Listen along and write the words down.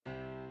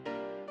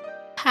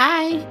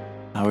Hi,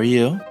 How are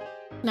you?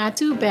 not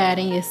too bad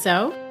in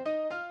yourself.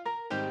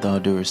 With all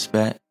due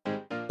respect,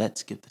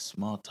 let's get the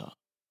small talk.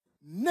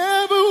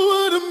 Never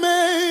would have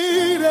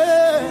made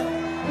it.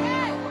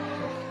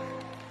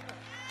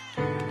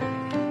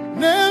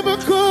 Never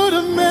could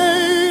have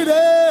made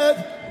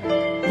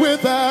it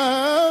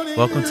without you.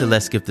 Welcome to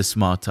Let's Skip the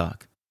Small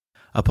Talk,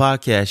 a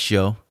podcast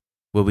show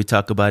where we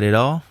talk about it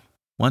all,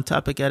 one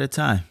topic at a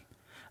time.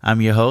 I'm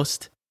your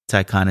host,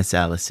 Tyconis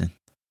Allison.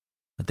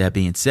 With that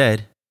being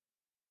said,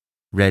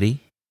 ready,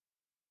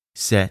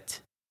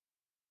 set,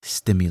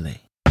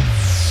 stimulate.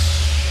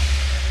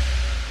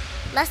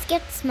 Let's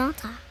get small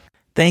talk.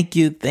 Thank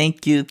you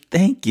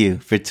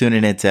for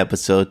tuning in to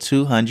episode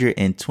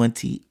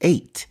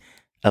 228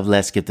 of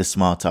Let's Skip the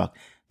Small Talk.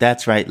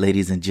 That's right,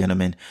 ladies and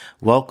gentlemen.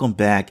 Welcome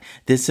back.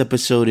 This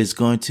episode is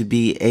going to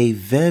be a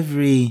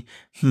very,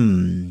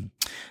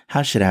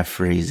 how should I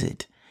phrase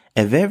it?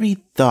 A very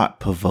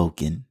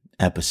thought-provoking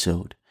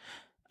episode.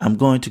 I'm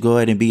going to go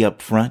ahead and be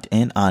upfront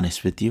and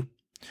honest with you.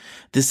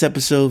 This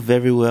episode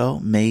very well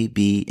may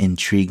be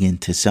intriguing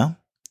to some.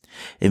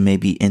 It may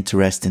be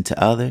interesting to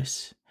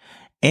others.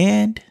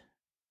 And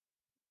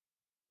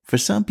for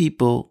some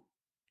people,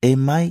 it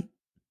might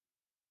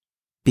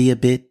be a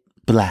bit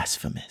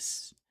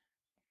blasphemous.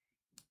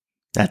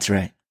 That's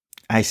right.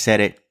 I said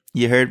it.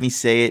 You heard me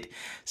say it.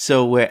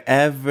 So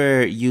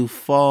wherever you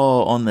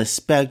fall on the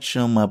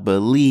spectrum of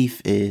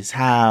belief is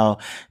how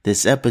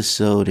this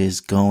episode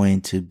is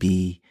going to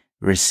be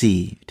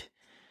received.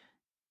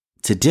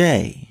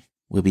 Today,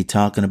 we'll be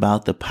talking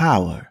about the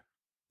power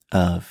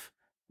of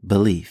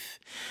belief.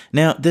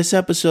 Now, this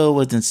episode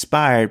was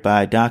inspired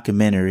by a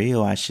documentary,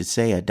 or I should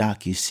say a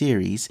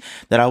docuseries,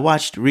 that I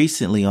watched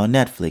recently on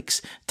Netflix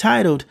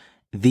titled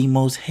The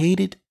Most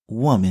Hated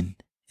Woman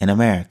in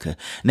America.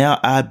 Now,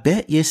 I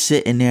bet you're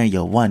sitting there and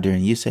you're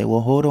wondering, you say,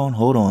 well, hold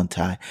on,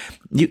 Ty.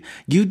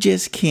 You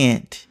just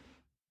can't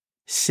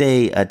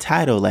say a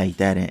title like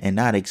that and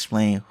not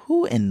explain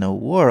who in the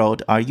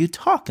world are you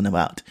talking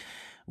about.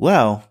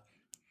 Well,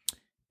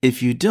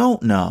 if you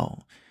don't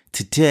know,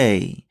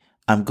 today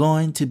I'm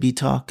going to be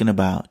talking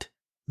about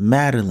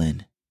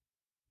Madalyn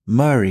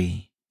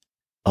Murray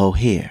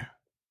O'Hair.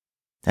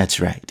 That's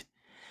right.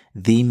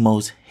 The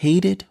most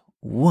hated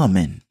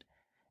woman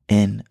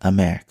in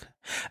America.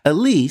 At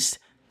least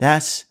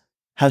that's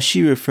how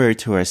she referred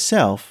to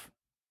herself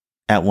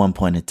at one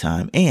point in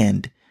time.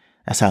 And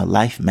that's how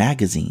Life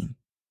magazine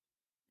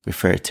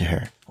referred to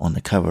her on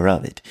the cover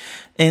of it.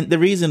 And the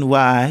reason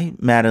why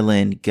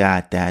Madalyn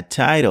got that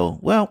title,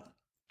 well,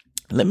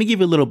 let me give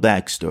you a little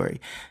backstory.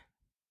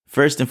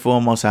 First and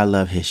foremost, I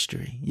love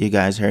history. You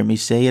guys heard me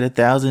say it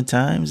 1,000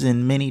 times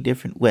in many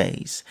different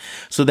ways.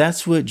 So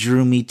that's what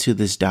drew me to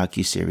this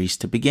docuseries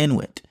to begin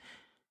with.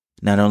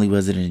 Not only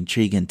was it an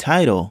intriguing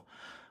title,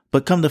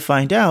 but come to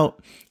find out,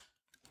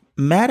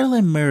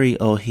 Madalyn Murray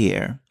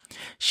O'Hair,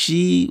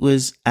 she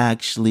was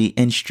actually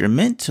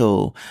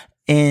instrumental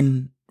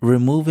in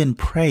removing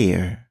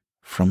prayer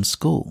from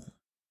school.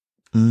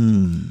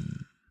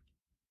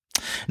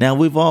 Now,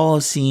 we've all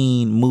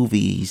seen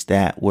movies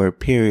that were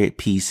period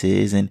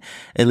pieces, and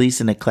at least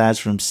in a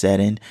classroom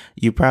setting,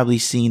 you've probably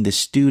seen the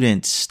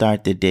students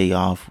start the day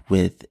off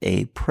with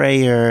a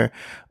prayer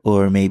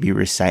or maybe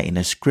reciting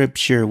a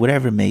scripture,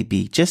 whatever it may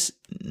be, just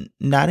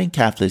not in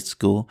Catholic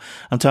school.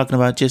 I'm talking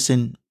about just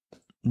in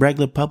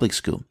regular public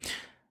school.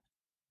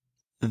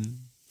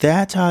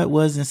 That's how it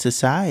was in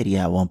society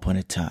at one point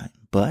in time.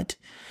 But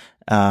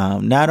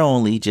not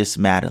only just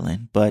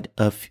Madalyn, but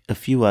a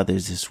few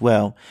others as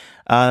well.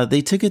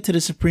 They took it to the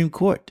Supreme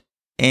Court,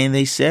 and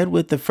they said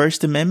with the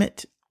First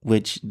Amendment,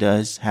 which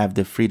does have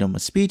the freedom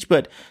of speech,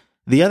 but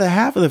the other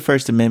half of the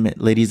First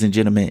Amendment, ladies and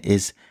gentlemen,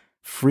 is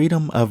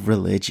freedom of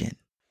religion.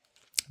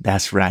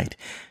 That's right.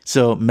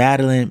 So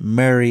Madalyn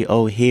Murray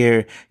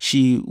O'Hair,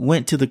 she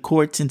went to the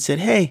courts and said,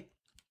 hey,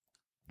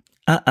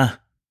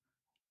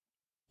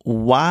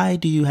 why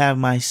do you have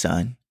my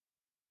son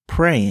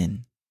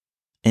praying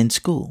in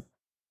school?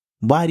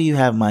 Why do you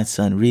have my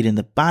son reading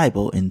the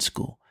Bible in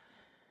school?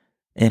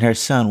 And her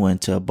son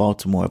went to a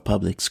Baltimore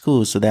public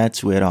school. So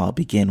that's where it all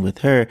began with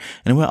her.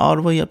 And it went all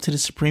the way up to the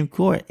Supreme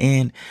Court.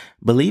 And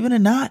believe it or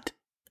not,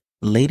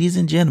 ladies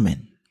and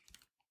gentlemen,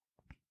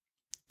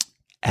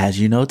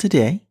 as you know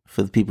today,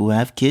 for the people who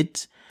have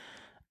kids,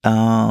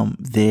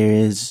 there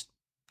is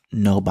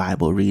no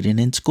Bible reading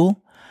in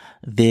school.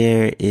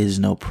 There is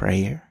no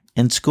prayer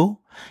in school.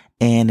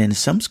 And in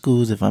some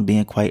schools, if I'm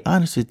being quite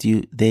honest with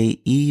you,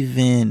 they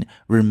even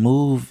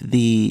remove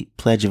the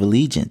Pledge of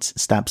Allegiance.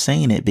 Stop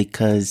saying it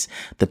because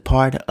the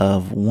part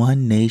of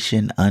one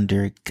nation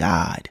under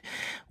God.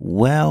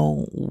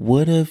 Well,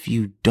 what if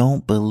you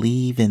don't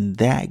believe in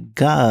that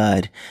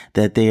God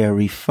that they are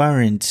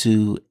referring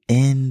to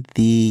in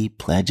the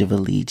Pledge of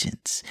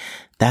Allegiance?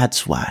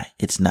 That's why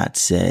it's not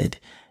said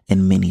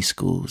in many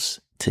schools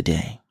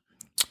today.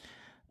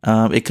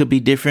 It could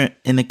be different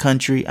in the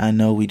country. I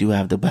know we do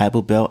have the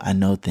Bible Belt. I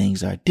know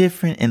things are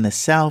different in the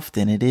South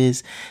than it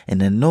is in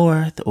the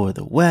North or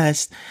the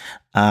West.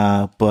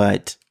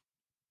 But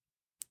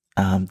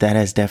that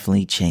has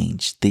definitely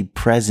changed. The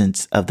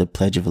presence of the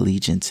Pledge of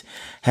Allegiance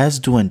has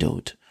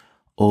dwindled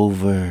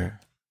over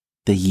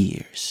the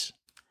years.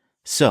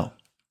 So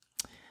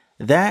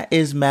that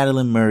is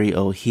Madalyn Murray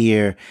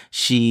O'Hair.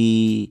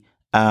 She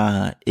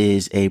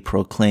is a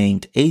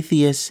proclaimed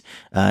atheist.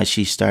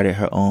 She started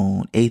her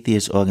own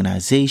atheist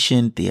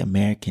organization, the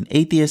American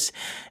Atheists.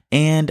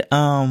 And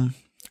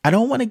I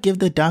don't want to give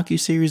the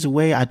docuseries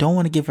away. I don't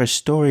want to give her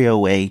story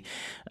away.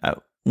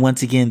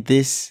 Once again,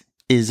 this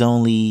is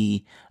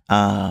only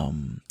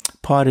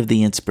part of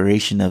the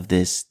inspiration of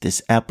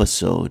this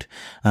episode.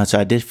 So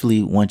I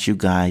definitely want you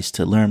guys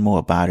to learn more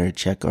about her,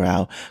 check her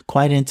out.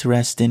 Quite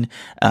interesting.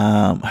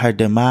 Her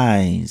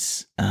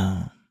demise,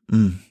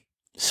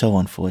 so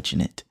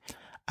unfortunate.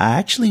 I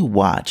actually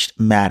watched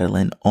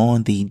Madalyn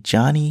on the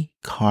Johnny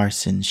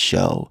Carson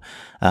show,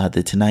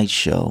 the Tonight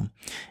Show,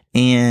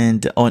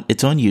 and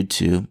it's on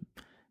YouTube.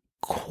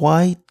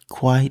 Quite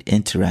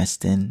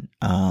interesting.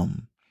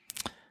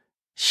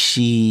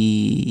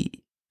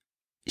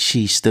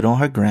 She stood on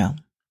her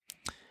ground.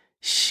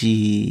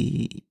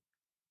 She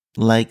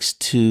likes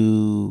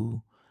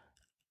to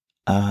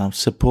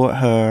support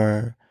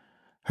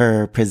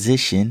her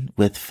position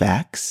with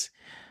facts.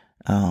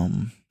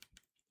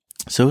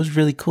 So it was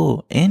really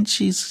cool. And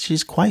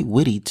she's quite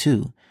witty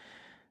too.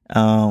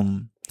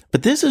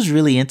 But this is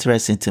really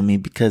interesting to me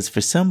because for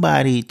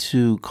somebody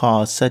to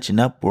cause such an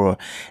uproar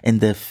in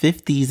the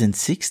 50s and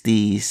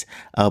 60s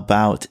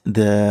about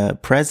the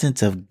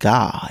presence of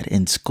God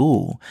in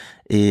school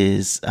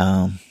is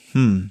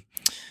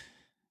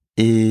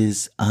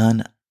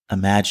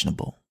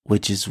unimaginable,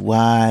 which is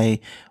why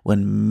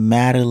when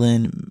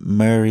Madalyn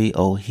Murray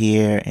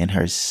O'Hair and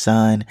her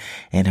son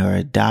and her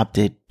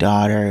adopted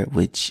daughter,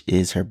 which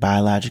is her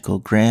biological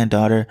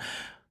granddaughter,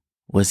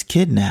 was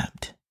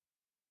kidnapped,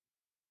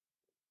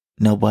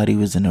 nobody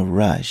was in a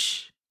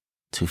rush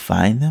to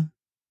find them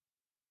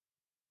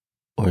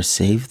or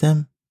save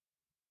them.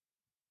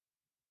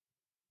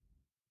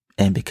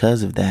 And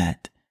because of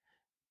that,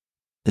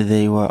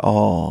 they were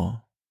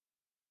all,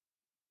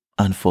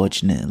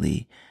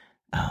 unfortunately,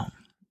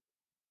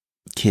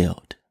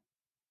 killed.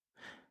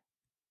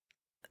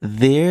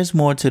 There's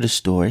more to the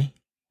story.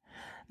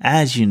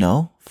 As you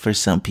know, for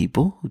some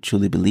people who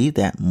truly believe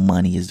that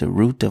money is the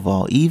root of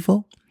all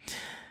evil,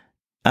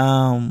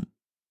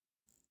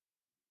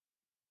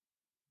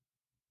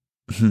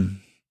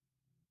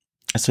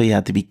 so you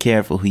have to be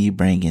careful who you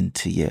bring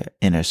into your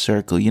inner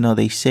circle. You know,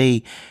 they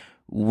say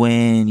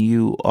when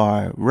you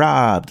are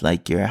robbed,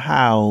 like your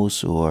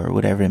house or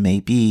whatever it may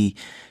be,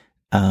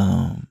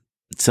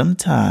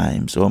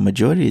 sometimes or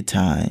majority of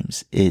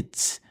times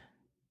it's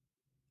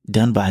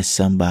done by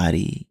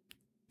somebody,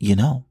 you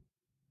know.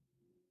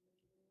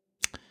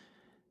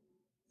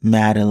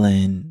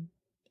 Madalyn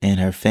and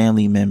her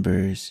family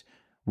members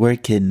were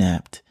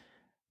kidnapped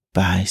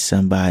by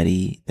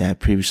somebody that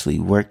previously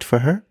worked for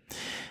her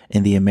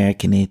in the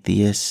American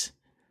Atheists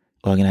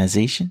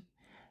organization.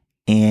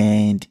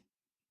 And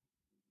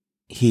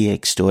he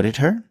extorted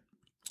her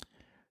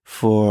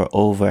for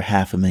over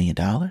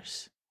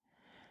 $500,000.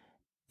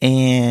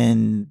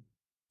 And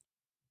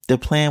the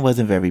plan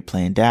wasn't very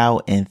planned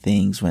out, and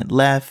things went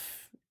left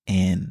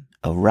and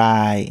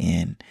awry.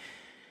 And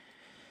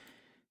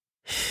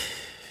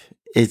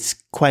it's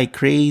quite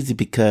crazy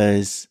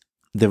because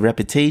the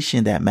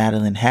reputation that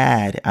Madalyn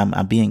had,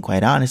 I'm being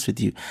quite honest with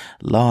you,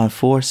 law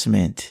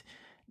enforcement,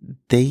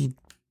 they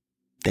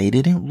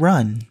didn't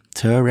run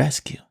to her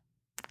rescue.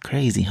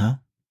 Crazy, huh?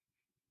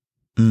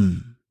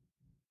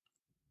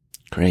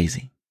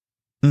 Crazy.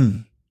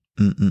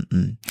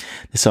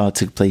 This all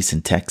took place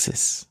in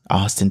Texas.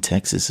 Austin,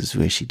 Texas is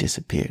where she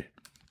disappeared.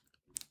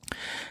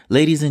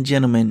 Ladies and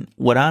gentlemen,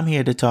 what I'm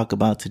here to talk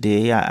about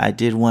today, I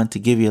did want to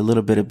give you a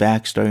little bit of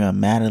backstory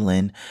on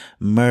Madalyn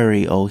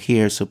Murray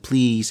O'Hair. So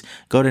please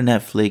go to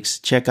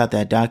Netflix, check out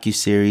that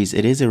docuseries.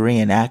 It is a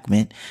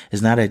reenactment.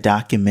 It's not a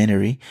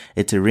documentary.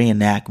 It's a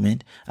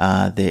reenactment.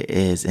 There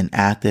is an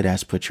actor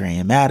that's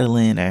portraying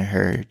Madalyn and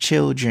her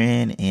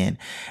children and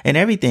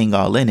everything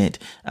all in it.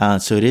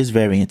 So it is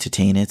very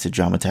entertaining. It's a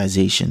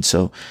dramatization.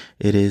 So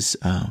it is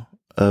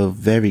a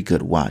very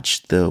good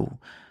watch. The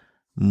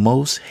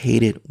most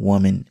hated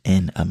woman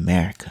in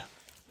America.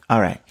 All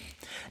right.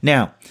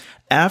 Now,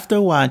 after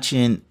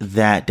watching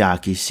that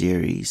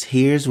docuseries,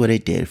 here's what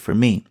it did for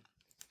me.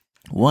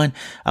 One,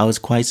 I was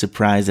quite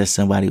surprised that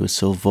somebody was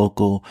so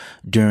vocal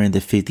during the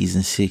 50s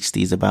and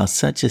 60s about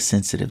such a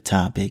sensitive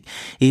topic.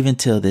 Even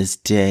till this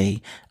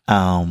day,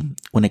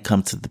 when it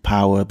comes to the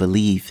power of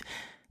belief,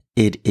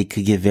 it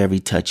could get very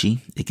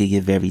touchy. It could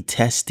get very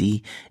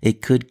testy.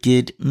 It could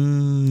get,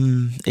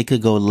 it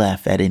could go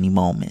left at any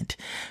moment.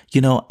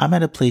 You know, I'm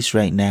at a place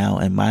right now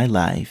in my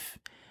life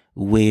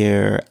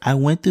where I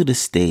went through the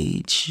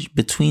stage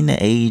between the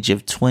age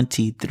of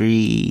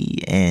 23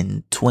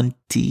 and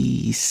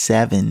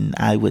 27,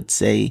 I would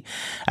say.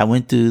 I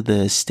went through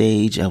the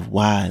stage of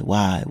why,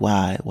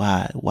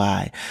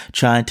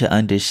 trying to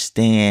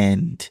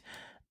understand,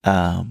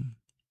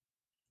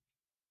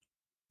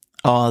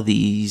 all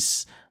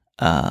these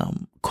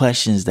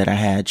questions that I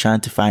had,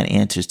 trying to find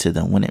answers to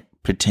them when it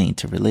pertained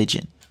to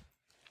religion.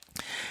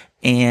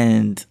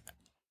 And,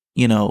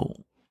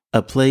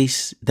 a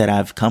place that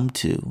I've come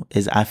to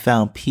is I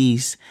found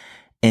peace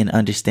in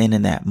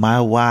understanding that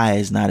my why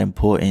is not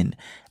important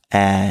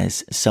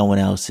as someone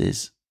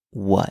else's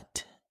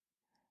what.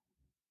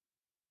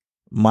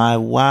 My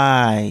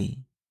why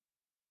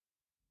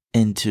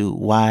into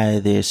why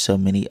there's so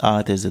many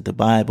authors of the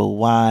Bible,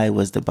 why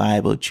was the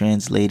Bible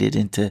translated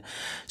into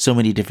so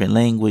many different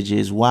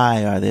languages,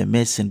 why are there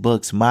missing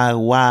books, my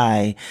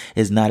why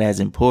is not as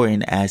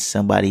important as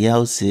somebody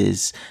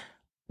else's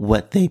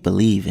what they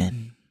believe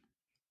in.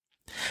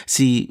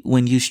 See,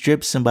 when you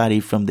strip somebody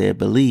from their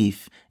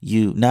belief,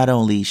 you not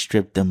only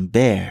strip them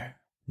bare,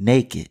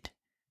 naked,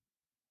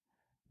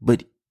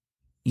 but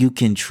you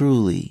can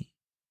truly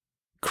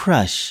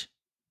crush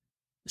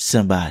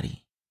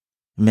somebody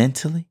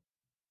mentally,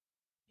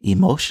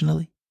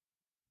 emotionally,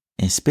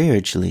 and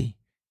spiritually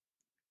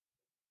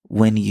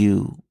when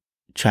you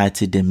try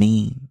to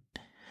demean,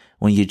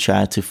 when you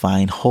try to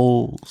find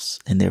holes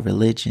in their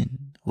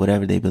religion,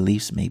 whatever their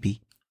beliefs may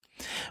be,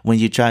 when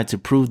you try to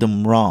prove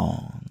them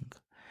wrong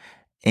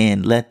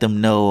and let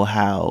them know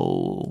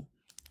how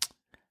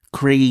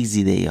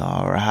crazy they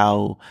are, or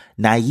how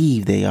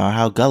naive they are,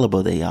 how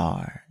gullible they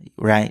are,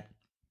 right?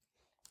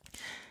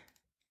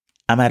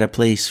 I'm at a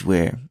place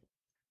where,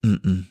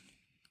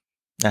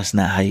 that's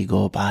not how you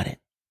go about it.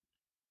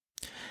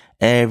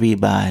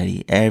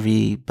 Everybody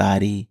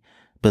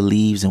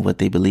believes in what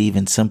they believe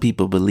in. Some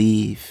people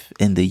believe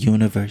in the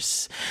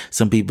universe.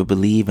 Some people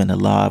believe in the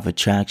law of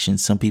attraction.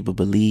 Some people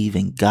believe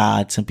in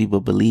God. Some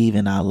people believe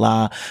in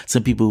Allah.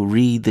 Some people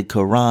read the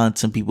Quran.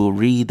 Some people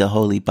read the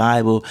Holy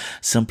Bible.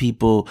 Some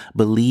people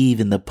believe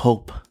in the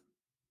Pope.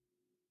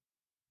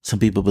 Some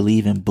people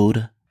believe in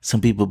Buddha.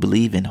 Some people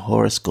believe in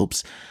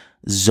horoscopes,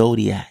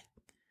 zodiac.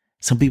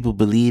 Some people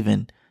believe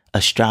in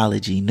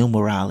astrology,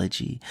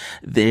 numerology.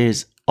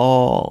 There's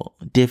all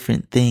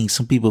different things.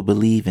 Some people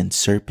believe in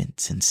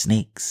serpents and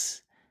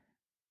snakes.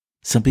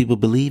 Some people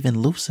believe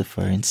in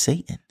Lucifer and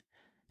Satan.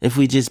 If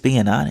we're just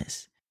being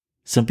honest,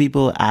 some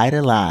people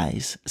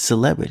idolize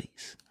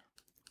celebrities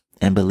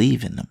and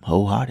believe in them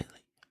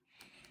wholeheartedly.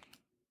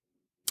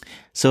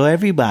 So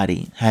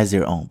everybody has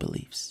their own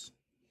beliefs.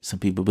 Some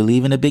people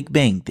believe in the Big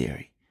Bang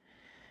Theory.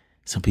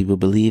 Some people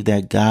believe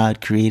that God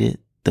created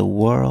the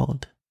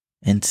world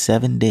in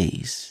 7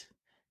 days.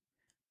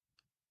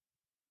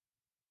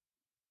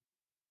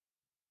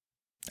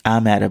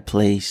 I'm at a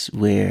place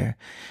where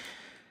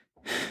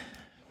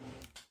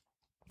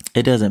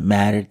it doesn't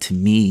matter to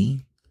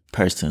me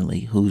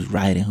personally who's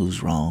right and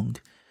who's wrong.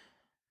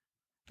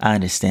 I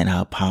understand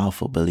how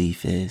powerful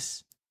belief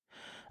is.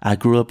 I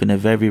grew up in a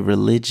very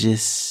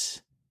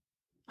religious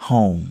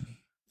home.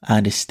 I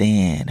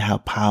understand how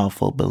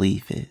powerful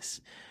belief is.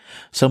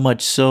 So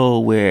much so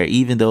where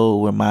even though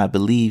where my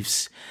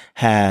beliefs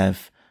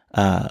have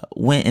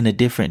went in a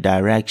different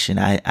direction,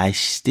 I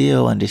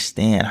still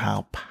understand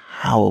how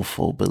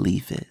powerful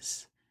belief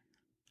is.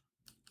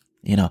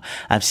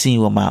 I've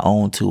seen with my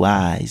own two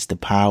eyes the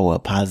power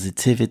of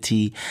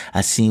positivity.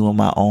 I've seen with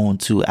my own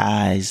two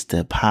eyes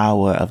the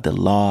power of the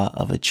law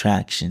of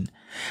attraction.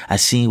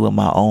 I've seen with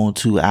my own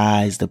two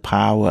eyes the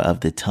power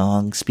of the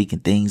tongue speaking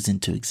things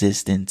into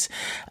existence.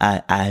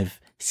 I've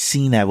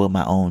seen that with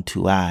my own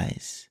two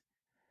eyes.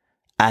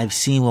 I've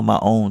seen with my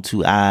own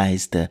two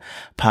eyes the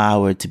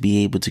power to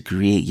be able to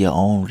create your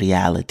own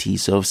reality.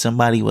 So if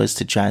somebody was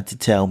to try to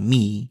tell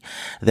me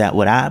that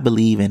what I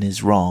believe in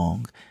is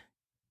wrong,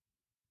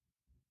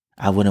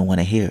 I wouldn't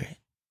want to hear it.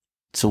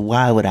 So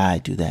why would I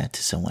do that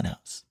to someone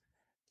else?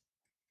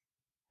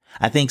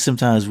 I think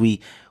sometimes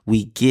we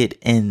get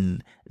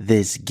in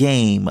this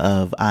game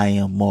of I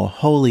am more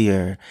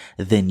holier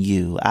than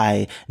you.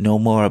 I know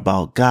more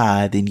about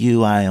God than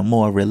you. I am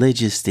more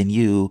religious than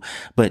you.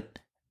 But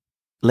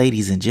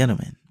ladies and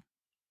gentlemen,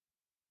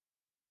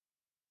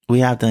 we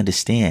have to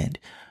understand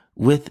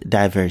with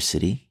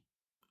diversity,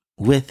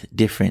 with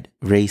different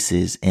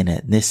races and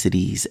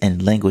ethnicities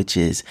and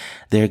languages,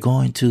 there are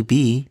going to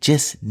be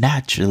just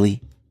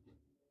naturally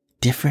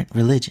different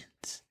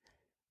religions.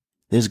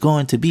 There's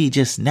going to be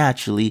just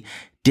naturally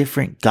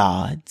different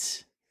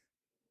gods.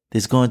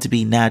 There's going to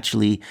be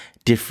naturally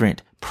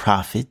different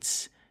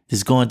prophets.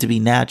 There's going to be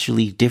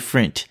naturally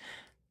different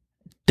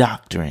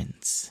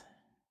doctrines.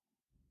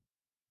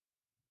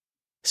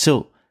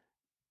 So,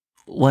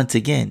 once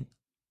again,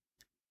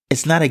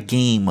 it's not a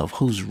game of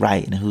who's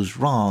right and who's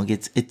wrong.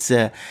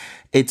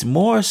 It's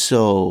more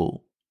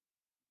so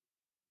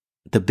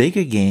the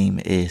bigger game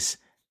is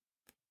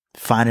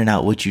finding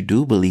out what you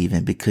do believe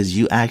in because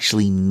you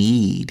actually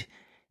need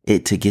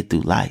it to get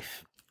through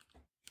life.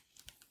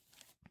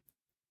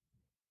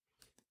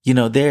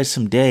 There are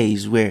some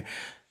days where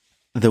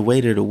the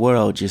weight of the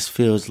world just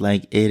feels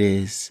like it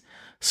is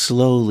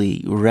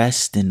slowly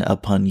resting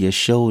upon your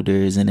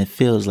shoulders, and it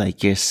feels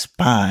like your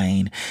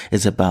spine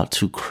is about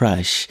to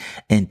crush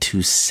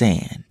into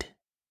sand.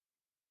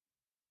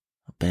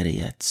 Or better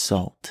yet,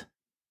 salt.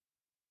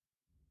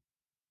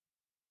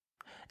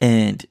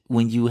 And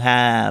when you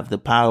have the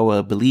power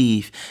of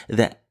belief,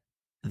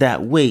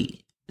 that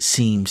weight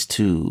seems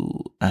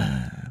to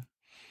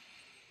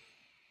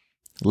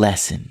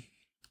lessen.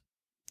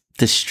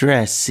 The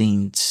stress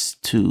seems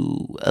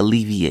to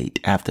alleviate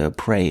after a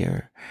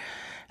prayer,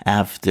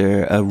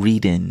 after a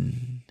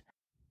reading,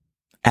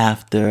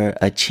 after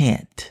a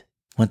chant.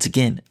 Once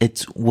again,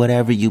 it's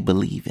whatever you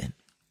believe in.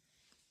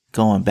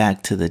 Going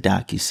back to the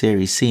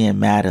docuseries, seeing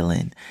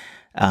Madeline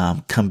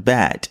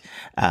combat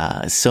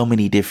so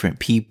many different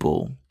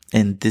people,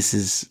 and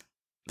this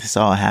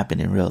all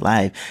happened in real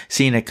life.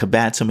 Seeing her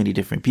combat so many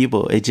different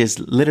people, it just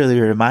literally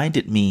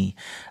reminded me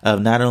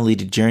of not only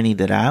the journey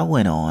that I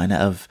went on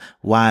of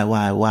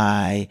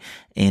why,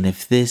 and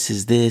if this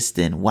is this,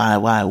 then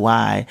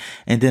why,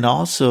 and then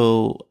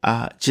also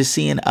just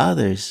seeing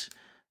others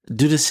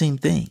do the same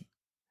thing,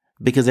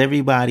 because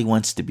everybody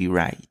wants to be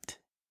right.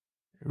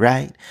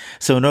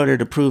 So in order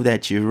to prove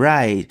that you're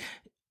right,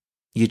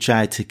 you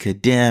try to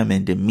condemn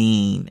and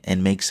demean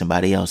and make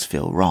somebody else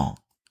feel wrong.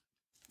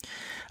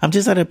 I'm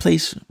just at a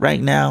place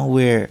right now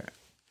where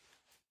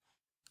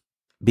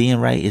being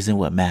right isn't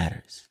what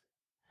matters.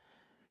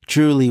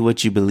 Truly,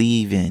 what you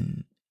believe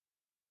in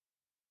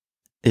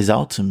is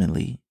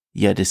ultimately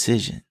your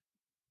decision.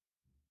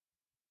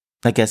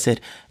 Like I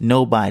said,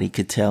 nobody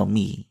could tell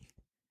me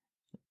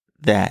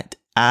that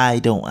I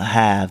don't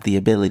have the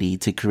ability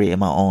to create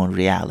my own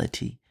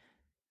reality,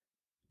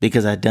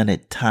 because I've done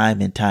it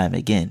time and time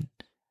again.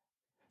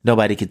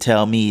 Nobody could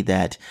tell me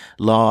that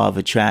law of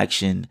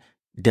attraction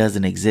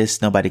doesn't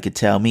exist. Nobody could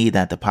tell me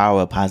that the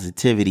power of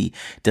positivity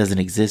doesn't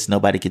exist.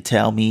 Nobody could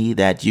tell me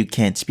that you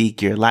can't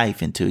speak your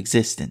life into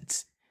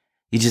existence.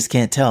 You just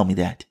can't tell me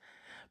that,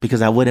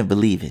 because I wouldn't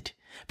believe it,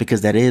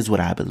 because that is what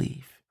I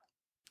believe.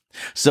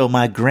 So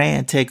my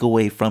grand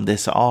takeaway from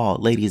this all,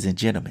 ladies and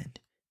gentlemen,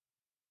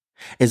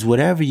 is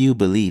whatever you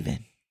believe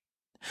in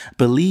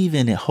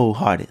it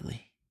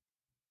wholeheartedly.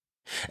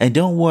 And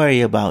don't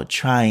worry about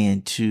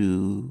trying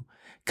to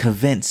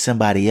convince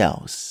somebody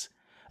else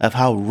of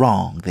how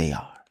wrong they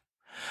are,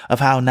 of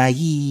how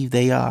naive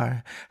they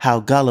are, how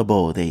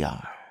gullible they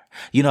are.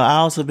 You know, I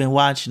also been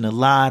watching a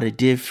lot of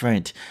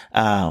different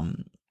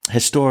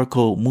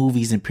historical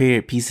movies and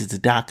period pieces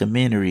of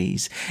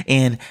documentaries.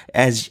 And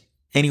as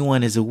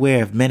anyone is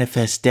aware of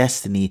Manifest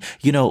Destiny,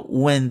 you know,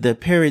 when the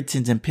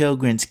Puritans and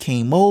Pilgrims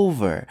came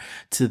over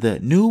to the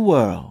New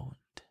World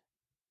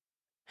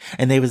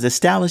and they was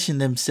establishing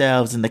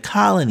themselves in the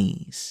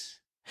colonies,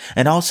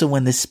 and also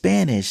when the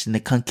Spanish and the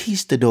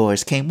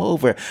conquistadors came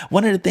over,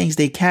 one of the things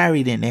they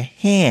carried in their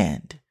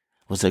hand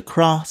was a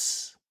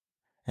cross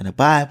and a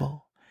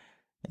Bible,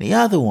 and the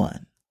other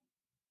one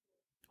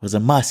was a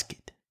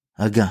musket,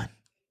 a gun.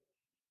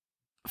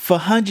 For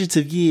hundreds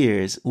of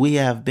years, we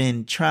have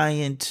been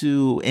trying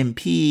to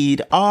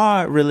impede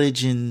our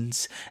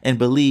religions and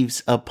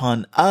beliefs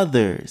upon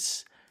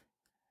others,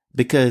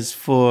 because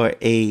for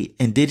a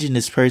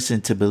indigenous person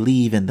to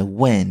believe in the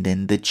wind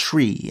and the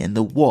tree and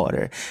the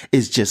water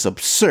is just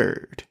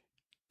absurd.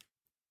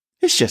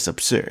 It's just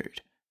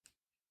absurd.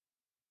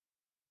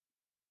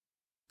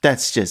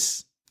 That's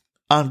just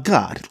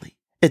ungodly.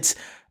 It's,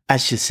 I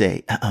should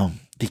say,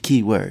 the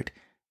key word.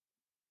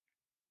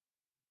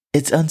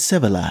 It's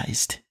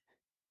uncivilized.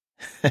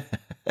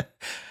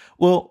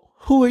 Well,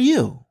 who are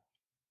you?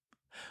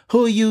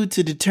 Who are you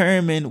to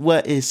determine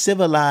what is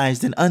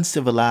civilized and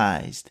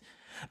uncivilized?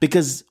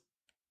 Because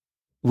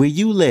where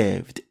you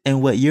lived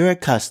and what you're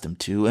accustomed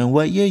to and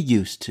what you're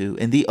used to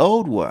in the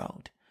old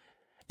world,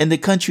 in the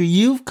country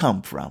you've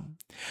come from,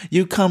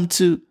 you come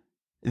to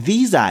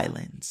these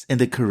islands in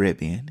the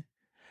Caribbean,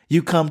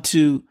 you come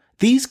to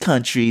these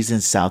countries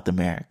in South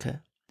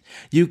America,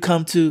 you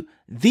come to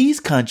these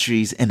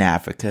countries in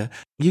Africa,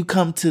 you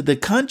come to the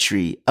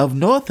country of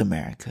North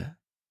America.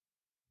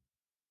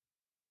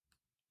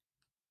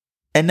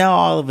 And now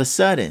all of a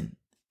sudden,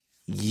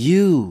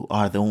 you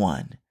are the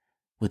one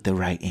with the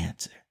right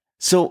answer.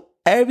 So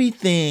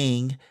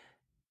everything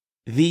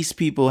these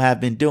people have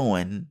been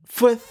doing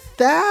for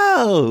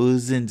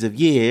thousands of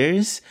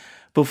years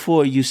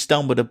before you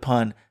stumbled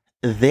upon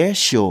their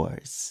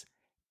shores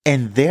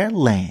and their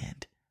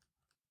land,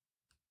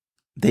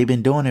 they've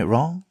been doing it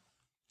wrong.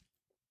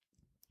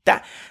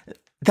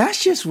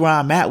 That's just where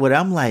I'm at with it.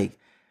 I'm like,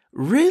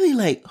 really,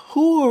 like,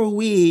 who are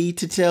we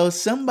to tell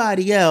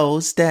somebody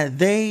else that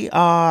they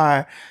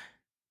are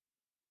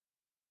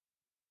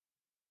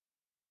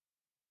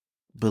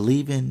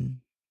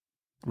believing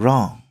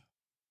wrong?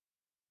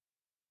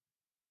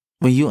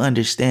 When you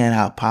understand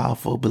how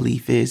powerful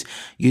belief is,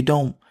 you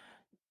don't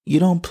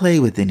play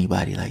with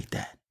anybody like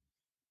that.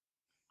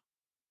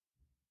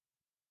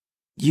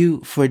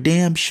 You, for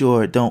damn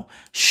sure, don't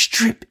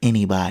strip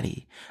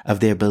anybody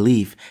of their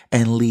belief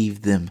and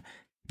leave them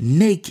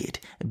naked,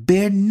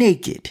 bare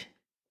naked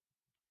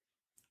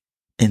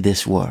in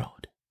this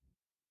world.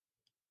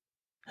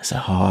 That's a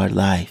hard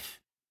life.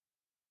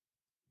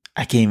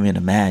 I can't even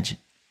imagine.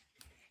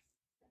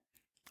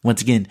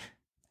 Once again,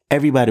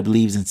 everybody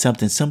believes in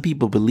something. Some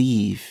people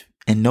believe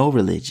in no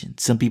religion.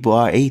 Some people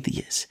are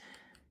atheists.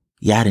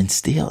 Yet and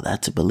still,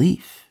 that's a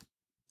belief.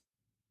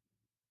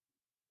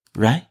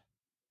 right?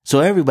 So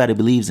everybody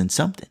believes in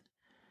something.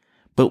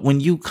 But when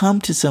you come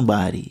to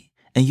somebody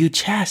and you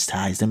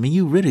chastise them and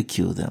you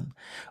ridicule them,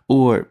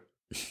 or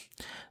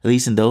at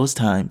least in those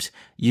times,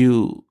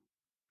 damn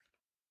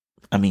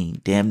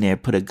near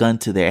put a gun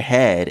to their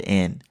head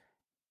and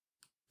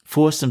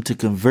force them to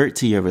convert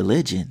to your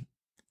religion,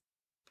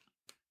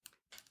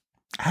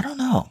 I don't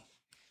know.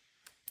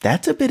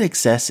 That's a bit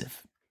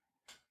excessive.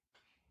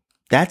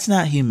 That's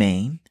not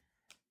humane.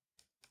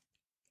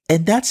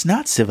 And that's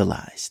not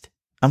civilized.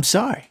 I'm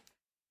sorry.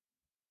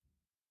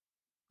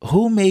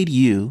 Who made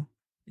you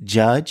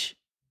judge,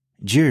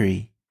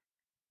 jury,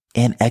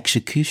 and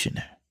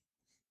executioner?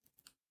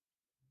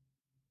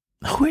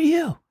 Who are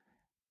you?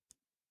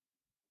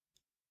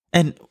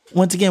 And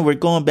once again, we're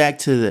going back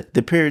to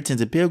the Puritans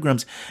and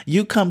Pilgrims.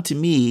 You come to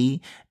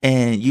me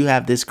and you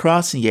have this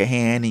cross in your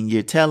hand and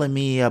you're telling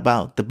me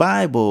about the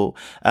Bible,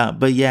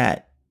 but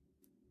yet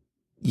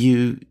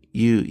you're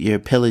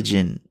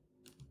pillaging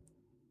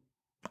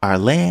our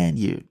land.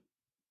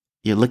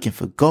 You're looking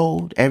for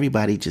gold.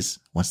 Everybody just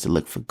wants to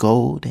look for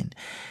gold and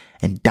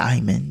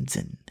diamonds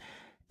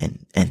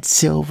and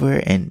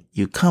silver. And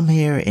you come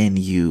here and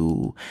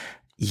you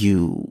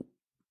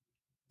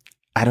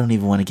I don't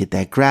even want to get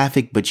that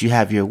graphic, but you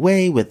have your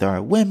way with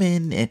our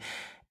women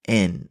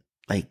and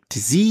like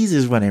disease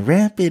is running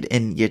rampant.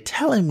 And you're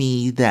telling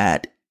me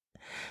that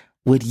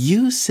what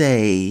you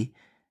say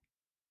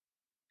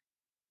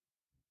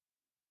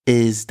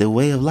is the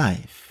way of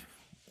life.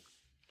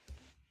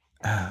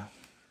 And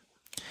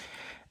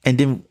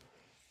then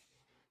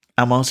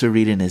I'm also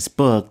reading this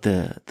book,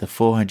 the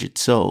 400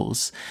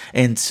 Souls.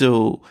 And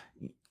so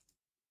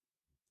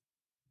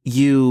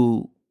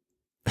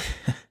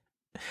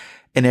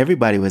and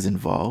everybody was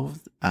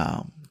involved.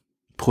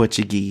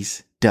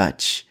 Portuguese,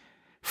 Dutch,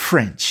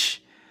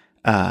 French,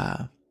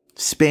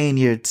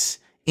 Spaniards,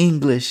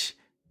 English,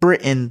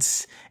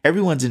 Britons,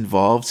 everyone's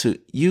involved. So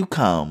you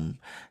come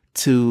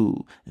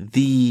to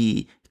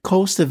the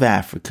coast of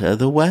Africa,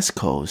 the West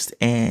Coast,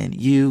 and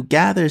you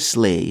gather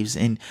slaves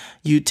and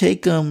you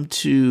take them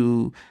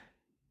to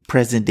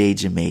present day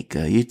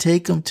Jamaica. You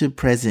take them to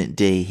present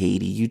day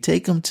Haiti. You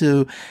take them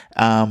to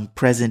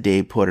present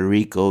day Puerto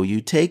Rico. You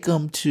take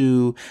them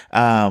to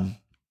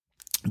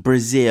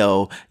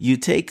Brazil. You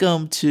take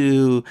them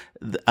to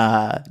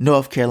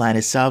North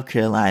Carolina, South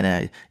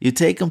Carolina. You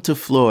take them to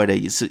Florida.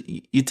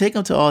 You take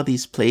them to all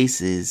these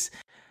places.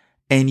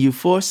 And you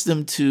force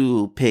them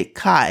to pick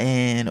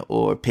cotton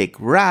or pick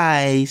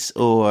rice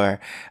or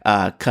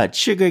cut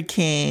sugar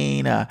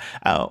cane,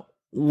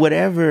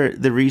 whatever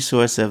the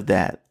resource of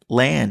that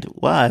land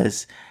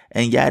was.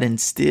 And yet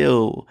and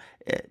still,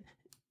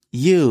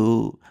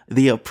 you,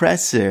 the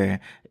oppressor,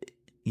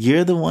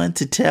 you're the one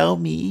to tell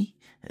me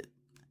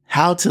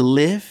how to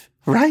live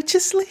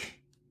righteously?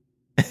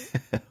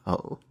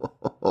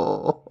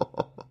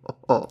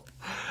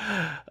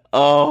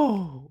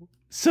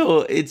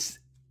 So it's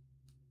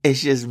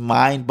just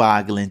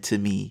mind-boggling to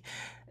me.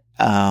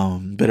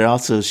 But it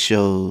also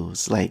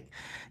shows, like,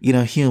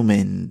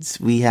 humans,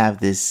 we have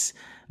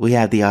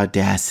the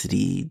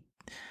audacity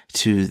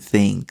to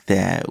think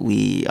that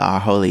we are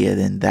holier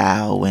than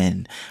thou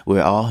when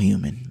we're all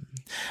human.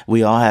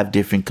 We all have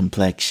different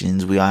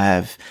complexions. We all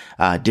have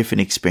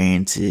different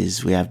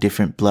experiences. We have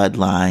different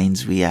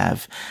bloodlines. We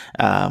have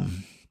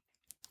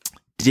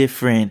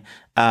different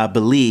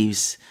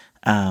beliefs.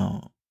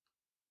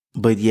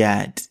 But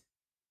yet,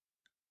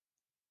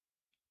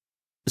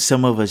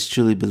 some of us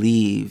truly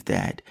believe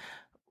that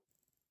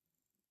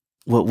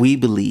what we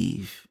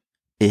believe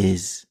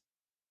is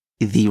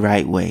the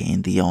right way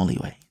and the only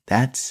way.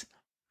 That's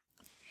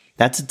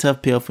a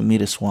tough pill for me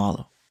to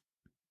swallow.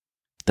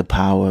 The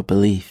power of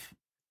belief.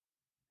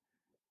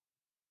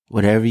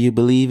 Whatever you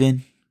believe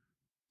in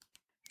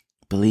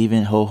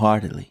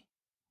wholeheartedly.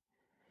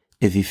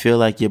 If you feel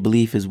like your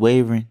belief is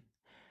wavering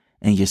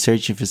and you're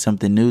searching for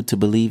something new to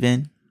believe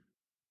in,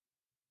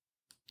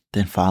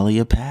 then follow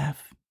your path.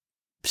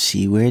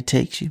 See where it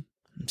takes you.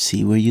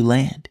 See where you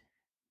land.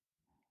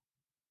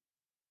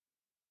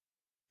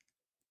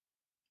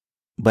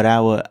 But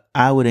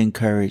I would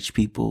encourage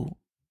people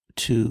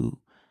to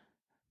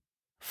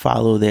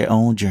follow their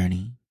own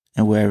journey,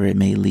 and wherever it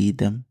may lead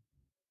them,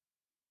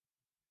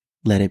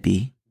 let it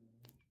be.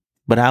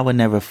 But I would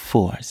never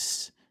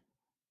force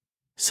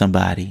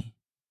somebody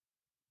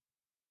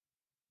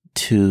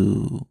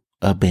to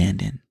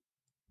abandon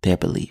their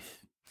belief.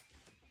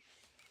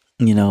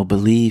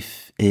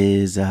 Belief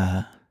is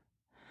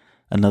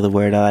another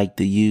word I like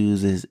to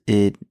use. Is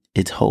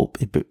it's hope.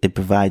 It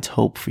provides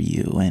hope for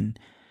you,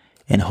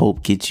 and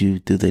hope gets you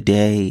through the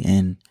day,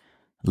 and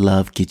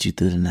love gets you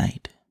through the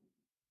night.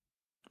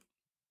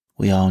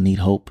 We all need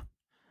hope,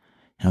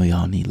 and we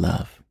all need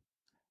love.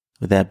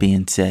 With that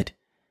being said,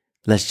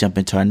 let's jump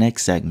into our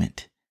next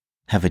segment.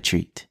 Have a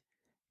treat.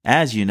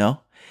 As you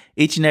know,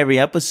 each and every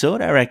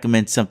episode, I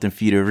recommend something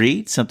for you to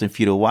read, something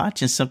for you to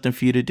watch, and something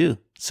for you to do.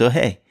 So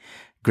hey,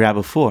 grab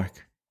a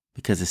fork,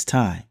 because it's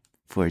time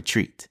for a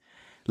treat.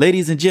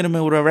 Ladies and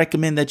gentlemen, what I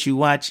recommend that you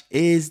watch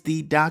is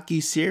the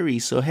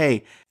docuseries. So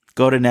hey,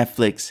 go to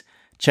Netflix,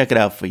 Check it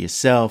out for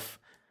yourself.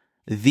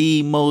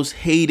 The Most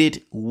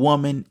Hated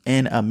Woman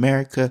in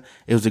America.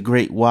 It was a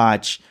great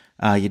watch.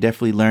 You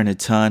definitely learned a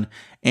ton.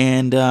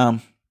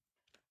 And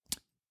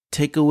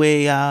take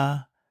away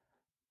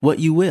what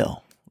you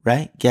will,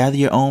 right? Gather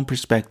your own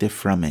perspective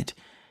from it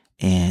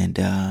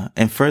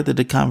and further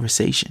the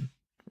conversation,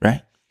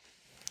 right?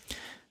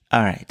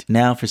 All right,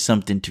 now for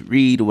something to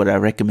read, what I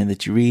recommend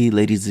that you read,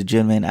 ladies and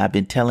gentlemen. I've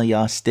been telling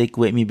y'all, stick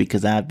with me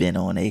because I've been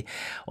on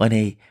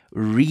a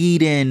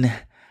reading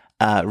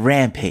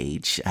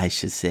rampage, I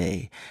should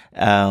say.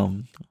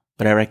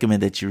 What I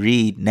recommend that you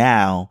read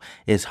now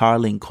is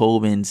Harlan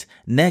Coben's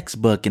next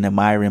book in the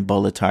Myron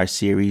Bolitar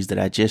series that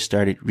I just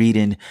started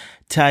reading,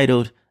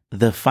 titled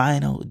The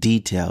Final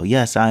Detail.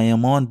 Yes, I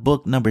am on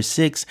book number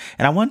 6,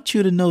 and I want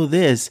you to know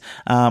this.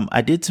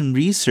 I did some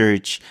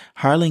research.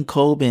 Harlan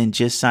Coben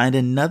just signed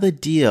another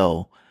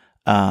deal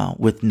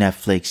with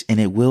Netflix, and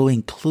it will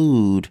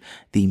include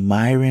the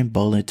Myron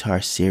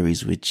Bolitar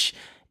series, which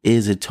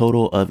is a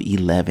total of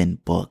 11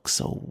 books.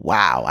 So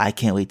wow, I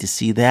can't wait to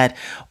see that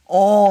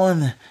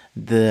on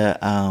the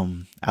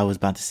I was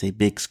about to say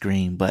big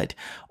screen, but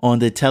on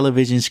the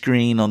television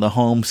screen, on the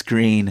home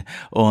screen,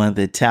 on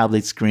the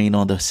tablet screen,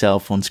 on the cell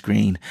phone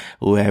screen,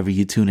 wherever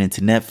you tune into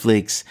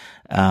Netflix.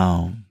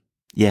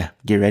 Yeah,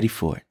 get ready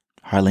for it.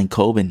 Harlan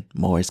Coben,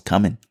 more is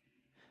coming.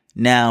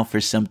 Now for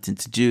something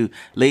to do,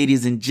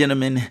 ladies and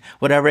gentlemen,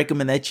 what I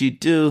recommend that you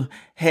do,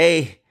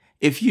 hey,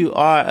 if you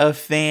are a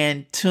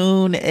fan,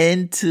 tune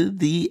into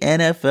the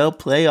NFL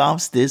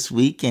playoffs this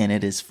weekend.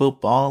 It is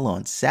football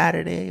on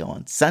Saturday,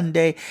 on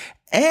Sunday,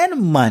 and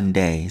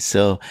Monday.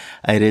 So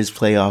it is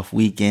playoff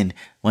weekend.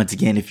 Once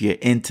again, if you're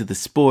into the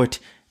sport,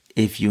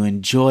 if you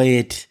enjoy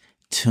it,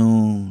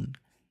 tune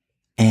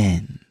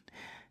in.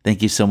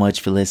 Thank you so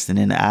much for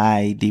listening.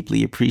 I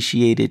deeply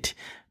appreciate it.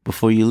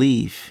 Before you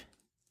leave,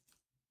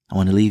 I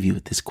want to leave you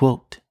with this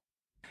quote.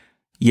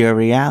 Your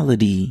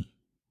reality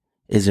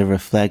is a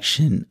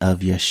reflection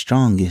of your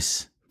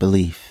strongest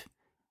belief.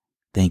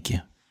 Thank you.